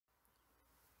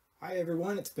Hi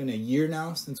everyone, it's been a year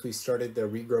now since we started the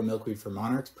ReGrow Milkweed for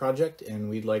Monarchs project, and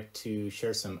we'd like to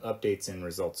share some updates and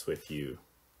results with you.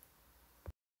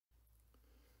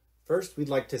 First, we'd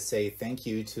like to say thank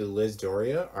you to Liz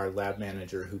Doria, our lab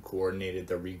manager who coordinated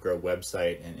the ReGrow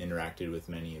website and interacted with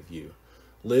many of you.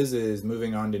 Liz is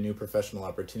moving on to new professional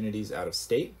opportunities out of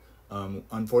state.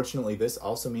 Unfortunately, this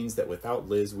also means that without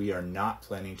Liz, we are not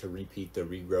planning to repeat the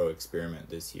ReGrow experiment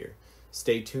this year.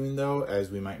 Stay tuned though,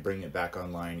 as we might bring it back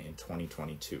online in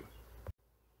 2022.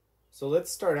 So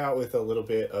let's start out with a little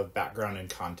bit of background and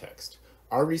context.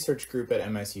 Our research group at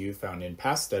MSU found in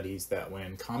past studies that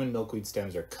when common milkweed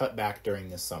stems are cut back during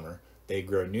the summer, they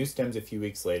grow new stems a few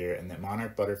weeks later, and that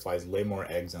monarch butterflies lay more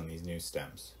eggs on these new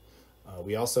stems.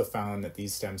 We also found that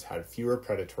these stems had fewer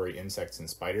predatory insects and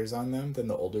spiders on them than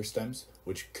the older stems,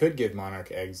 which could give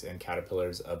monarch eggs and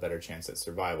caterpillars a better chance at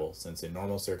survival, since in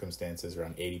normal circumstances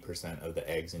around 80% of the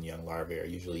eggs and young larvae are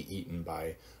usually eaten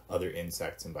by other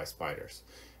insects and by spiders.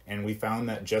 And we found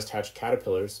that just hatched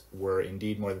caterpillars were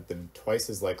indeed more than twice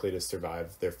as likely to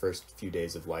survive their first few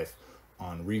days of life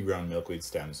on regrown milkweed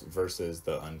stems versus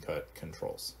the uncut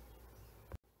controls.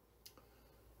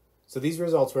 So these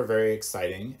results were very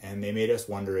exciting, and they made us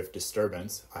wonder if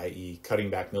disturbance, i.e. cutting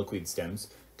back milkweed stems,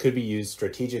 could be used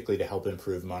strategically to help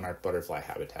improve monarch butterfly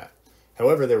habitat.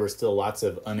 However, there were still lots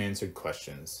of unanswered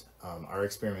questions. Our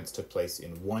experiments took place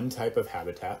in one type of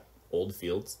habitat, old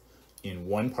fields, in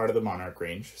one part of the monarch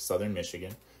range, southern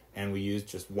Michigan, and we used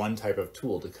just one type of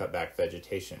tool to cut back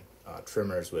vegetation,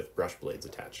 trimmers with brush blades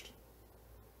attached.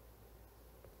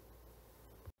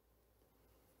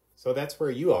 So that's where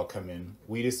you all come in.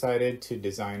 We decided to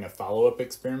design a follow-up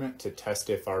experiment to test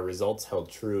if our results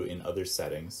held true in other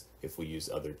settings, if we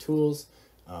use other tools,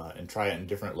 and try it in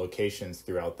different locations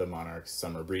throughout the monarch's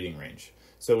summer breeding range.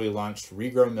 So we launched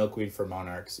ReGrow Milkweed for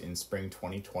Monarchs in spring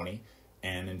 2020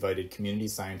 and invited community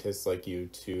scientists like you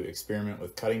to experiment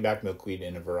with cutting back milkweed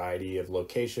in a variety of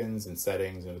locations and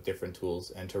settings and with different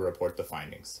tools, and to report the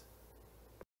findings.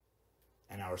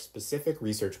 And our specific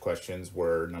research questions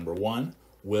were: number one,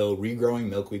 will regrowing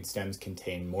milkweed stems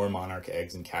contain more monarch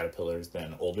eggs and caterpillars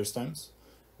than older stems?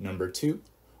 Number two,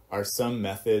 are some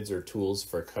methods or tools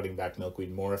for cutting back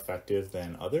milkweed more effective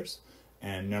than others?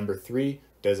 And number three,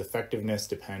 does effectiveness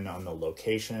depend on the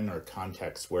location or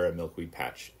context where a milkweed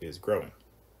patch is growing?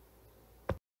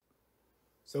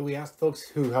 So we asked folks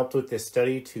who helped with this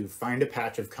study to find a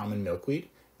patch of common milkweed,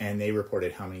 and they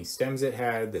reported how many stems it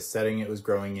had, the setting it was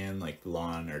growing in, like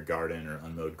lawn or garden or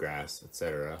unmowed grass,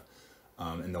 etc.,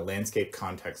 and the landscape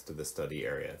context of the study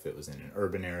area, if it was in an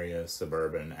urban area,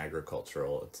 suburban,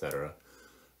 agricultural, etc.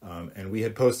 And we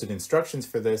had posted instructions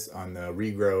for this on the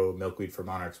ReGrow Milkweed for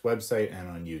Monarchs website and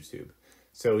on YouTube.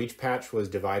 So each patch was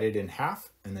divided in half,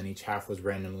 and then each half was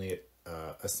randomly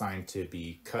assigned to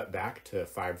be cut back to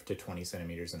 5 to 20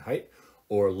 centimeters in height,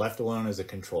 or left alone as a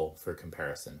control for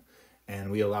comparison.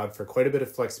 And we allowed for quite a bit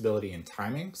of flexibility in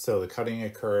timing, so the cutting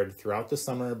occurred throughout the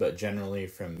summer, but generally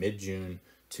from mid-June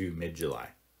to mid-July.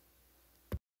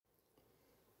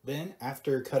 Then,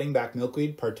 after cutting back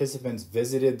milkweed, participants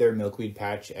visited their milkweed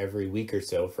patch every week or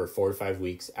so for 4 to 5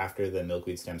 weeks after the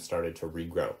milkweed stems started to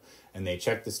regrow. And they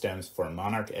checked the stems for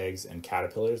monarch eggs and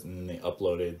caterpillars, and then they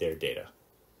uploaded their data.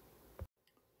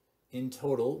 In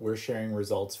total, we're sharing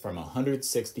results from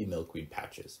 160 milkweed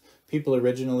patches. People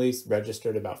originally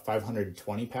registered about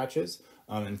 520 patches,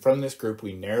 and from this group,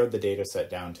 we narrowed the data set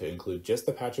down to include just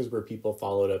the patches where people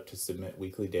followed up to submit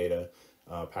weekly data,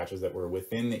 patches that were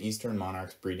within the eastern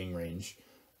monarch's breeding range,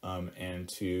 and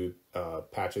to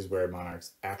patches where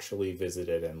monarchs actually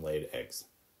visited and laid eggs.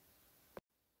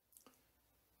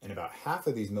 And about half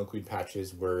of these milkweed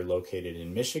patches were located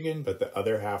in Michigan, but the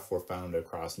other half were found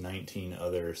across 19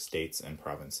 other states and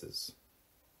provinces.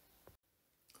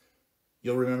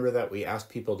 You'll remember that we asked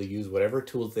people to use whatever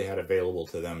tools they had available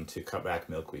to them to cut back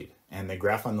milkweed. And the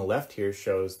graph on the left here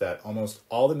shows that almost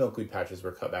all the milkweed patches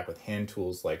were cut back with hand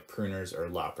tools like pruners or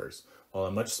loppers, while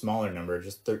a much smaller number,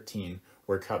 just 13,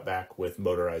 were cut back with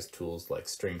motorized tools like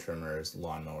string trimmers,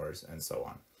 lawnmowers, and so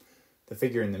on. The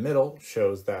figure in the middle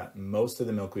shows that most of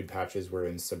the milkweed patches were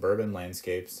in suburban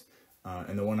landscapes,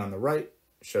 and the one on the right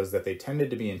shows that they tended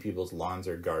to be in people's lawns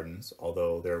or gardens,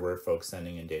 although there were folks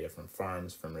sending in data from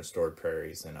farms, from restored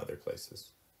prairies, and other places.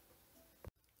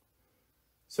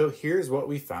 So here's what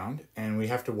we found, and we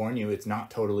have to warn you, it's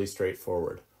not totally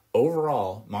straightforward.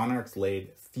 Overall, monarchs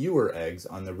laid fewer eggs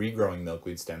on the regrowing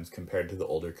milkweed stems compared to the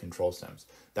older control stems.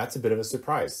 That's a bit of a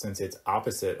surprise, since it's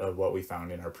opposite of what we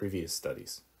found in our previous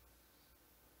studies.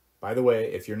 By the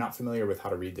way, if you're not familiar with how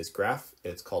to read this graph,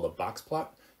 it's called a box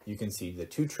plot. you can see the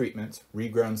two treatments,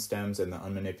 regrown stems and the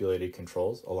unmanipulated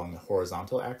controls along the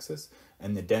horizontal axis,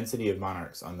 and the density of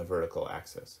monarchs on the vertical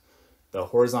axis. The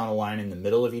horizontal line in the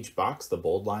middle of each box, the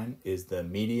bold line, is the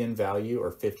median value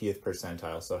or 50th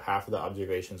percentile. So half of the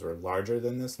observations were larger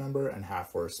than this number and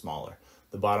half were smaller.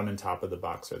 The bottom and top of the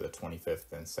box are the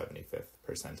 25th and 75th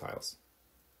percentiles.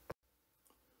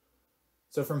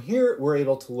 So from here, we're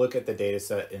able to look at the data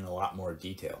set in a lot more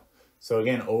detail. So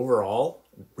again, overall,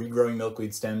 regrowing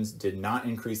milkweed stems did not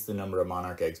increase the number of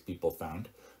monarch eggs people found,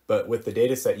 but with the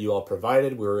data set you all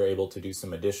provided, we were able to do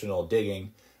some additional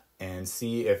digging and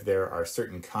see if there are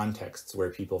certain contexts where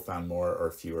people found more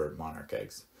or fewer monarch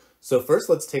eggs. So first,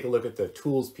 let's take a look at the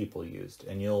tools people used.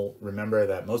 And you'll remember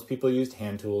that most people used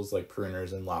hand tools like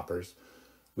pruners and loppers.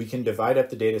 We can divide up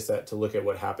the data set to look at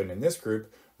what happened in this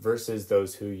group versus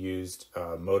those who used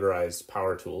motorized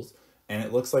power tools. And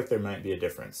it looks like there might be a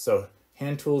difference. So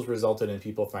hand tools resulted in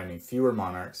people finding fewer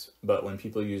monarchs, but when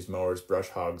people used mowers, brush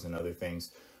hogs, and other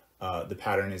things, the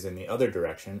pattern is in the other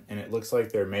direction. And it looks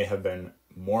like there may have been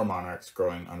more monarchs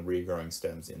growing on regrowing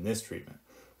stems in this treatment.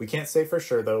 We can't say for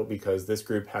sure though, because this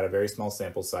group had a very small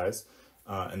sample size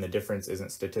and the difference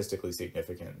isn't statistically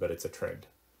significant, but it's a trend.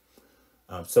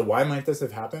 So why might this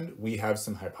have happened? We have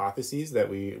some hypotheses that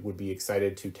we would be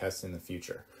excited to test in the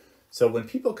future. So when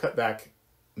people cut back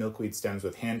milkweed stems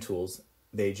with hand tools,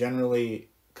 they generally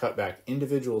cut back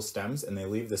individual stems and they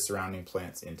leave the surrounding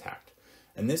plants intact.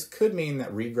 And this could mean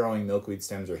that regrowing milkweed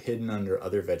stems are hidden under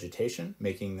other vegetation,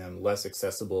 making them less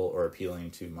accessible or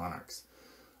appealing to monarchs.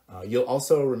 You'll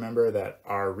also remember that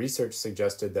our research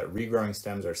suggested that regrowing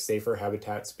stems are safer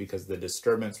habitats because the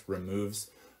disturbance removes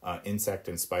insect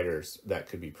and spiders that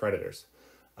could be predators.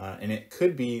 And it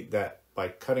could be that by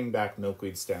cutting back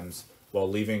milkweed stems while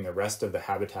leaving the rest of the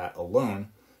habitat alone,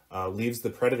 leaves the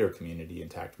predator community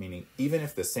intact, meaning even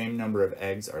if the same number of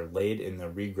eggs are laid in the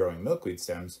regrowing milkweed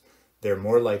stems, they're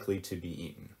more likely to be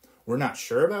eaten. We're not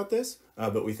sure about this,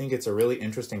 but we think it's a really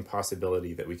interesting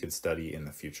possibility that we could study in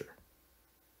the future.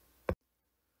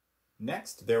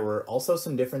 Next, there were also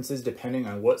some differences depending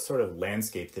on what sort of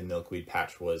landscape the milkweed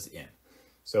patch was in.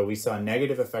 So we saw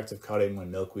negative effects of cutting when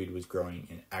milkweed was growing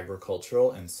in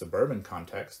agricultural and suburban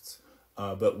contexts,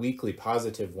 but weakly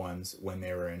positive ones when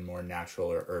they were in more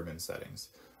natural or urban settings.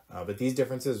 But these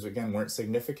differences, again, weren't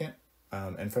significant.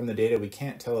 And from the data, we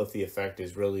can't tell if the effect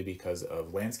is really because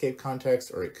of landscape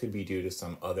context or it could be due to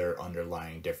some other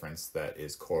underlying difference that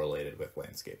is correlated with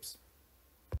landscapes.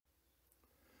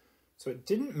 So it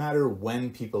didn't matter when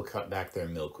people cut back their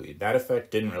milkweed. That effect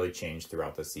didn't really change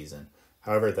throughout the season.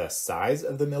 However, the size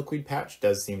of the milkweed patch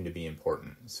does seem to be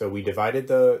important. So we divided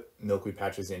the milkweed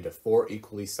patches into 4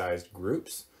 equally sized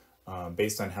groups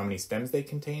based on how many stems they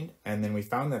contained. And then we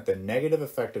found that the negative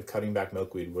effect of cutting back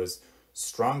milkweed was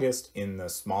strongest in the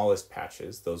smallest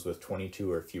patches, those with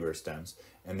 22 or fewer stems,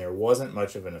 and there wasn't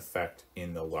much of an effect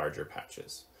in the larger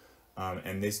patches.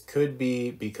 And this could be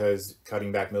because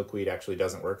cutting back milkweed actually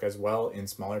doesn't work as well in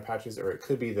smaller patches, or it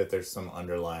could be that there's some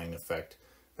underlying effect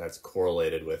that's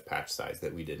correlated with patch size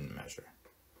that we didn't measure.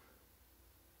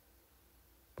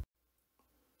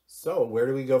 So where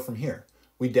do we go from here?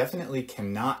 We definitely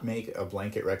cannot make a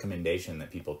blanket recommendation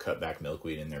that people cut back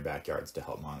milkweed in their backyards to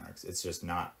help monarchs. It's just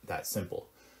not that simple.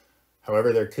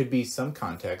 However, there could be some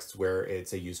contexts where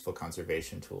it's a useful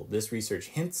conservation tool. This research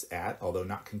hints at, although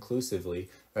not conclusively,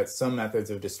 that some methods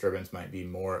of disturbance might be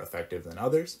more effective than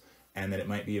others, and that it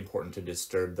might be important to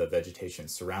disturb the vegetation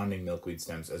surrounding milkweed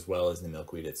stems as well as the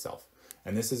milkweed itself.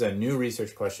 And this is a new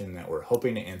research question that we're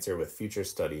hoping to answer with future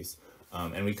studies,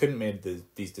 and we couldn't make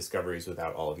these discoveries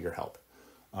without all of your help.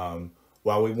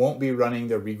 While we won't be running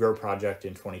the ReGrow project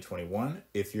in 2021,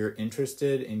 if you're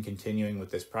interested in continuing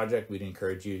with this project, we'd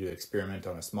encourage you to experiment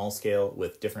on a small scale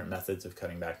with different methods of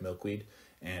cutting back milkweed,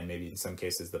 and maybe in some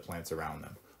cases the plants around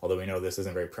them. Although we know this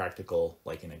isn't very practical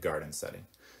like in a garden setting.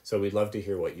 So we'd love to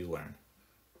hear what you learn.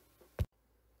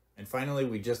 And finally,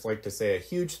 we'd just like to say a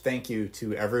huge thank you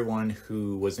to everyone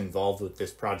who was involved with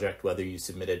this project, whether you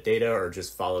submitted data or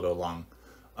just followed along.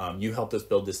 You helped us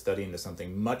build this study into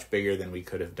something much bigger than we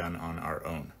could have done on our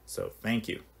own. So thank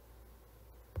you.